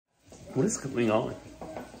What is going on?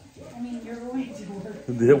 I mean, you're going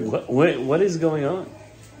to work. What is going on?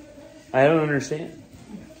 I don't understand.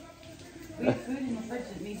 We have food in the fridge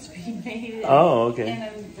that needs to be made. Oh, okay. And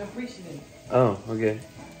I'm appreciative. Oh, okay.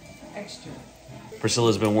 Extra.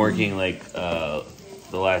 Priscilla's been working like the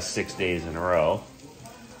last 6 days in a row.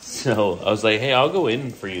 So I was like, hey, I'll go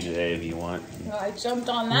in for you today if you want. Well, I jumped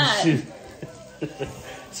on that.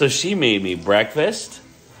 So she made me breakfast.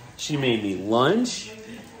 She made me lunch.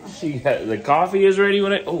 She got, the coffee is ready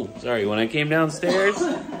when I came downstairs.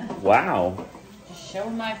 Wow. Just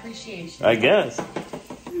showing my appreciation. I guess.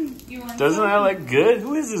 Doesn't that look good?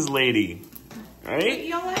 Who is this lady? Right?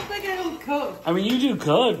 You don't act like I don't cook. I mean, you do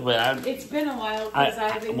cook, but it's been a while because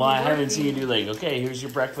I've been I haven't seen you do like, okay, here's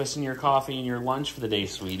your breakfast and your coffee and your lunch for the day,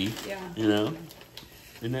 sweetie. Yeah. You know?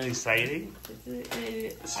 Isn't that exciting?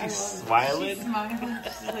 She's smiling. She's smiling.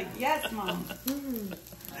 She's like, yes, Mom.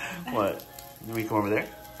 What? Did we come over there?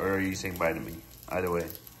 Or are you saying bye to me? Either way.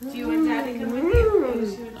 Do you want Dad to come with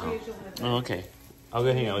you? Oh, okay. I'll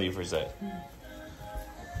go hang out with you for a sec.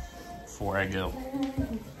 Before I go.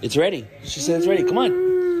 It's ready. She said it's ready. Come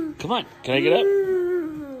on. Come on. Can I get up?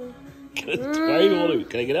 Why are you holding me?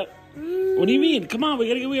 Can I get up? What do you mean? Come on. We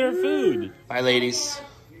gotta go eat our food. Bye, ladies.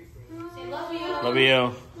 Love you. Love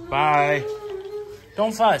you. Bye.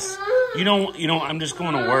 Don't fuss. You don't, I'm just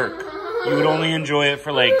going to work. You would only enjoy it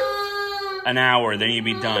for like an hour, then you'd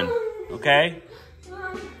be done. Okay?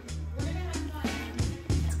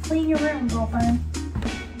 Let's clean your room, girlfriend.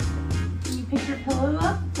 Can you pick your pillow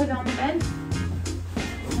up, put it on the bed?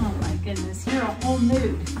 Oh my goodness, you're a whole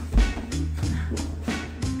mood.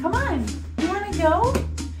 Come on, you want to go?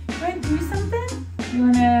 You want to do something? You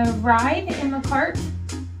want to ride in the cart?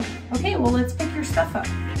 Okay, well, let's pick your stuff up.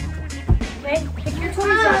 Okay, pick your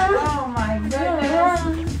toys up. Oh my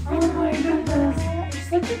goodness. Oh my goodness.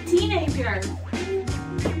 You're such a teenager.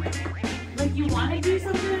 Like, you want to do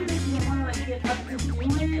something, but you don't want to, like, get up to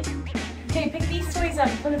doing it. Okay, pick these toys up,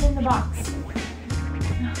 put them in the box.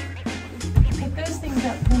 Pick those things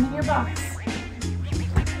up, put them in your box.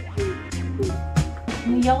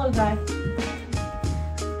 And the yellow guy. Put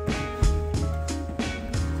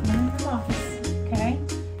them in the box, okay?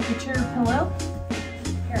 Get your pillow.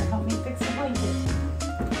 Here, help me fix the blanket.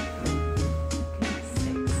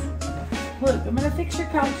 Okay, look, I'm gonna fix your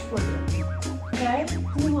couch for you. Okay?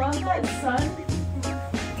 You love that sun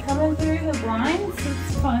coming through the blinds?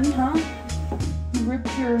 It's fun, huh? You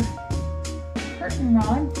ripped your curtain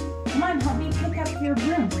rod. Come on, help me pick up your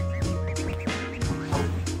broom.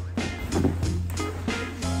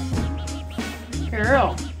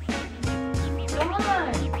 Girl. Come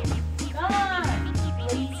on. Come on.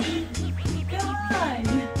 Lazy. Come on.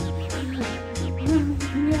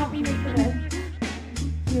 Can you help me make the bed?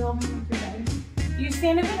 Can you help me make the bed? You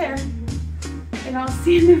stand over there. And I'll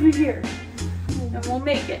stand over here. And we'll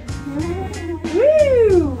make it.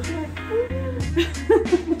 Woo!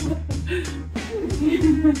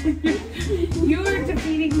 You are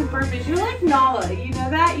defeating the purpose. You're like Nala, you know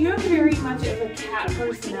that? You have very much of a cat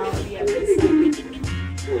personality at this time.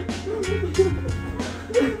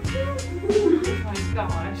 Oh my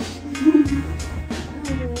gosh.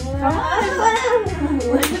 Come on.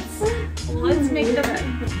 Let's make the bed.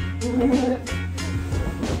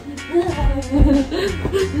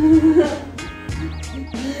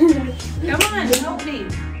 Come on, help me.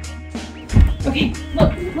 Okay,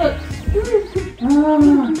 look.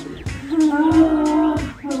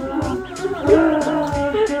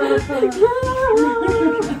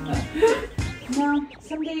 Now,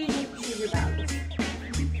 some days you choose your battles.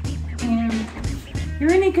 And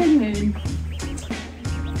you're in a good mood.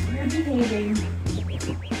 You're behaving.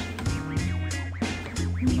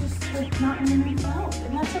 You're just like not in the mood to help,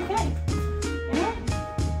 and that's okay. Yeah?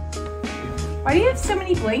 Why do you have so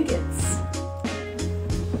many blankets?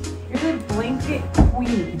 You're the blanket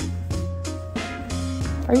queen.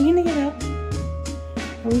 Are you gonna get up?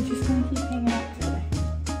 Or are we just gonna keep hanging out today?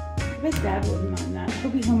 I bet Dad wouldn't mind that.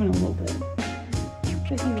 He'll be home in a little bit. I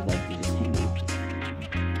bet he would like to just hang out.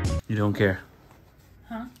 You don't care.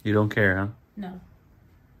 Huh? You don't care, huh? No.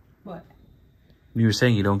 What? You were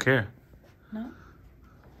saying you don't care. No?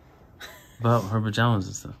 About her pajamas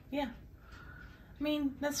and stuff. Yeah. I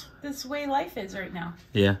mean, that's the way life is right now.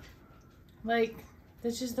 Yeah. Like,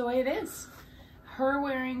 that's just the way it is. Her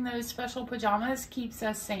wearing those special pajamas keeps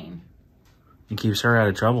us sane. It keeps her out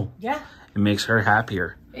of trouble. Yeah. It makes her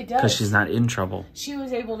happier. It does. Because she's not in trouble. She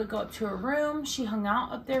was able to go up to her room. She hung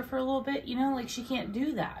out up there for a little bit. You know, like, she can't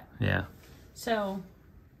do that. Yeah. So,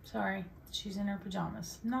 sorry. She's in her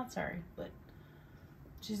pajamas. Not sorry, but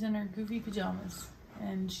she's in her goofy pajamas.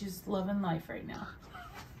 And she's loving life right now.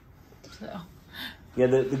 So, Yeah,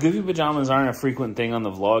 the goofy pajamas aren't a frequent thing on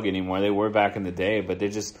the vlog anymore. They were back in the day, but they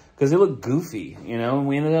just, because they look goofy, you know? And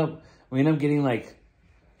we ended up getting like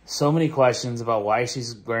so many questions about why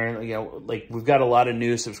she's wearing, you know, like we've got a lot of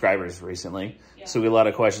new subscribers recently. Yeah. So we get a lot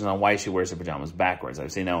of questions on why she wears her pajamas backwards.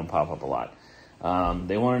 I've seen that one pop up a lot.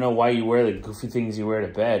 They want to know why you wear the goofy things you wear to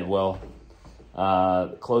bed. Well,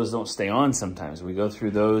 clothes don't stay on sometimes. We go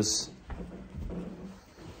through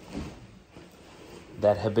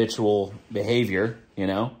that habitual behavior, you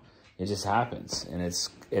know, it just happens, and it's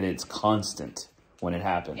constant when it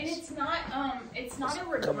happens. And it's not a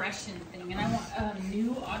regression thing. And I want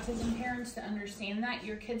new autism parents to understand that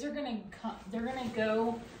your kids are gonna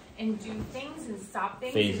go and do things and stop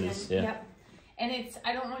things. Phases, and then, yeah. Yep. And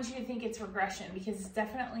I don't want you to think it's regression, because it's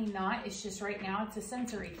definitely not. It's just right now it's a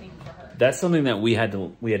sensory thing for her. That's something that we had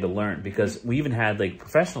to learn, because we even had like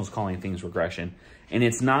professionals calling things regression, and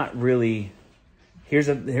it's not really. Here's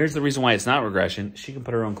the reason why it's not regression. She can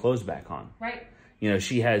put her own clothes back on. Right. You know,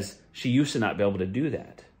 she used to not be able to do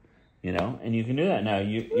that, you know, and you can do that now.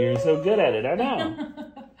 You're so good at it, I know.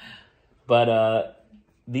 But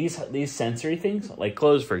these sensory things, like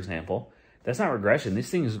clothes, for example, that's not regression. These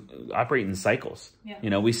things operate in cycles. Yeah. You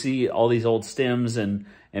know, we see all these old stems and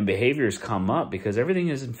behaviors come up because everything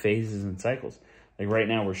is in phases and cycles. Like right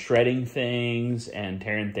now we're shredding things and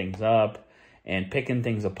tearing things up and picking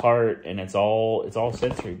things apart, and it's all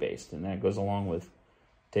sensory based, and that goes along with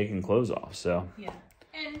taking clothes off. So yeah,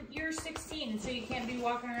 and you're 16, so you can't be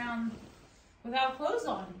walking around without clothes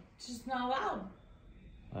on. It's just not allowed.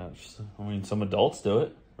 I mean, some adults do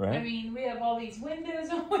it, right? I mean, we have all these windows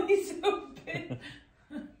always open.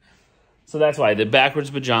 So that's why the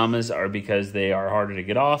backwards pajamas are, because they are harder to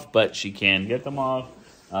get off, but she can get them off.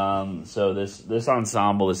 So this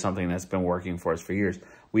ensemble is something that's been working for us for years.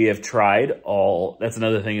 We have tried all. That's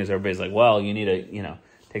another thing, is everybody's like, well, you need to, you know,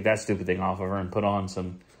 take that stupid thing off of her and put on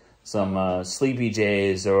some Sleepy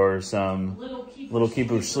J's or some Little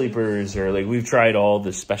Keeper sleepers, or like we've tried all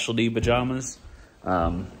the specialty pajamas,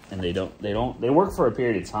 and they work for a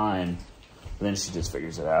period of time, but then she just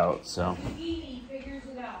figures it out. So figures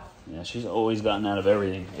it out. Yeah, she's always gotten out of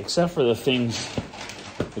everything except for the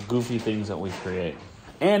goofy things that we create.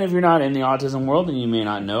 And if you're not in the autism world, then you may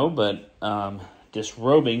not know, but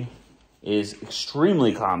disrobing is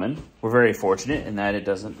extremely common. We're very fortunate in that it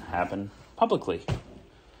doesn't happen publicly.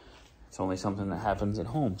 It's only something that happens at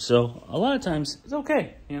home. So a lot of times it's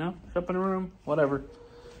okay, you know, up in a room, whatever.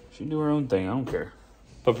 She can do her own thing, I don't care.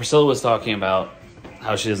 But Priscilla was talking about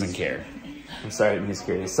how she doesn't care. I'm sorry to be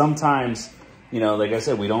scary. Sometimes, you know, like I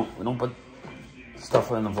said, we don't put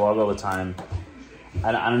stuff in the vlog all the time.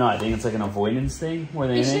 I don't know. I think it's like an avoidance thing more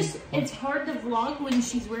than anything. It's hard to vlog when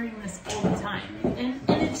she's wearing this all the time, and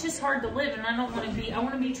it's just hard to live. And I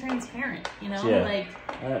want to be transparent, you know. Yeah. Like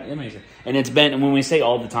amazing. And it's been, when we say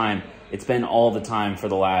all the time, it's been all the time for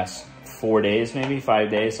the last 4 days, maybe 5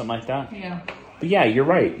 days, something like that. Yeah. But yeah, you're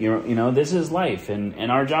right. You know, this is life, and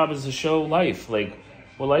our job is to show life, like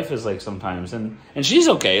what life is like sometimes. And she's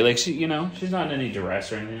okay. Like she's not in any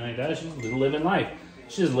duress or anything like that. She's living life.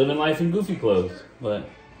 She's just living life in goofy clothes. But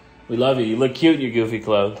we love you. You look cute in your goofy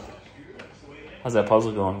clothes. How's that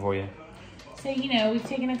puzzle going for you? So, you know, we've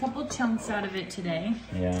taken a couple chunks out of it today.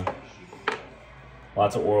 Yeah.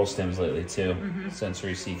 Lots of oral stims lately, too.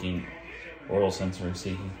 Sensory seeking. Oral sensory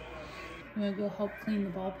seeking. You want to go help clean the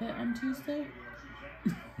ball pit on Tuesday?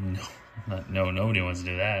 No, nobody wants to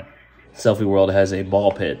do that. Selfie World has a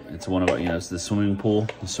ball pit. It's one of our, it's the swimming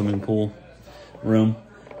pool room.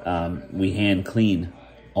 We hand clean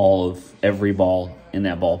every ball in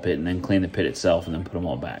that ball pit, and then clean the pit itself, and then put them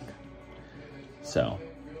all back. So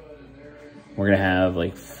we're gonna have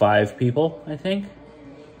like 5 people, I think,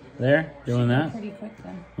 there doing that. Pretty quick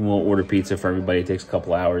then. And we'll order pizza for everybody. It takes a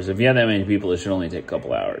couple hours. If you have that many people, it should only take a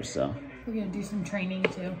couple hours. So we're gonna do some training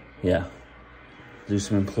too. Yeah, do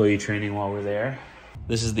some employee training while we're there.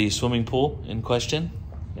 This is the swimming pool in question.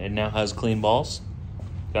 It now has clean balls.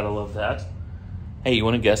 Gotta love that. Hey, you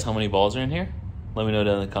want to guess how many balls are in here? Let me know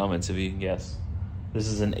down in the comments if you can guess. This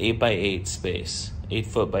is an 8x8 space. 8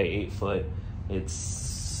 foot by 8 foot.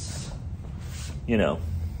 It's,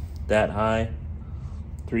 that high.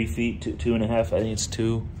 3 feet, 2.5. I think it's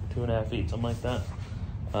 2.5 feet, something like that.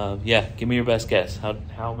 Yeah, give me your best guess.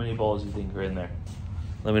 How many balls do you think are in there?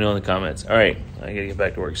 Let me know in the comments. All right, I gotta get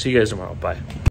back to work. See you guys tomorrow. Bye.